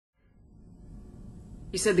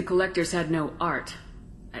You said the collectors had no art.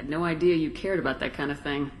 I had no idea you cared about that kind of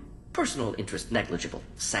thing. Personal interest negligible.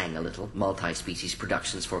 Sang a little. Multi-species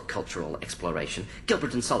productions for cultural exploration.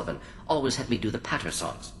 Gilbert and Sullivan always had me do the patter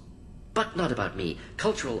songs. But not about me.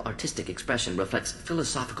 Cultural artistic expression reflects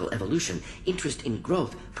philosophical evolution, interest in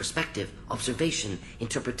growth, perspective, observation,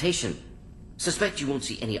 interpretation. Suspect you won't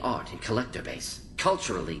see any art in collector base.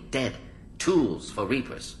 Culturally dead. Tools for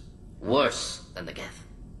reapers. Worse than the Geth.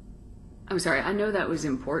 I'm sorry, I know that was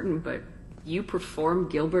important, but you perform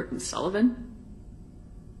Gilbert and Sullivan?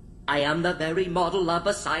 I am the very model of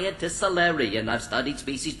a scientist Salarian. I've studied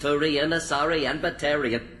species Turian, Asari, and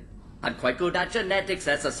Batarian. I'm quite good at genetics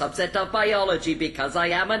as a subset of biology because I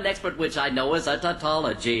am an expert which I know as a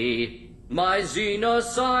tautology. My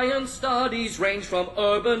xenoscience studies range from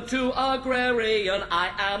urban to agrarian.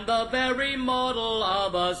 I am the very model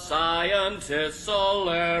of a scientist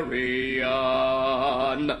Salarian.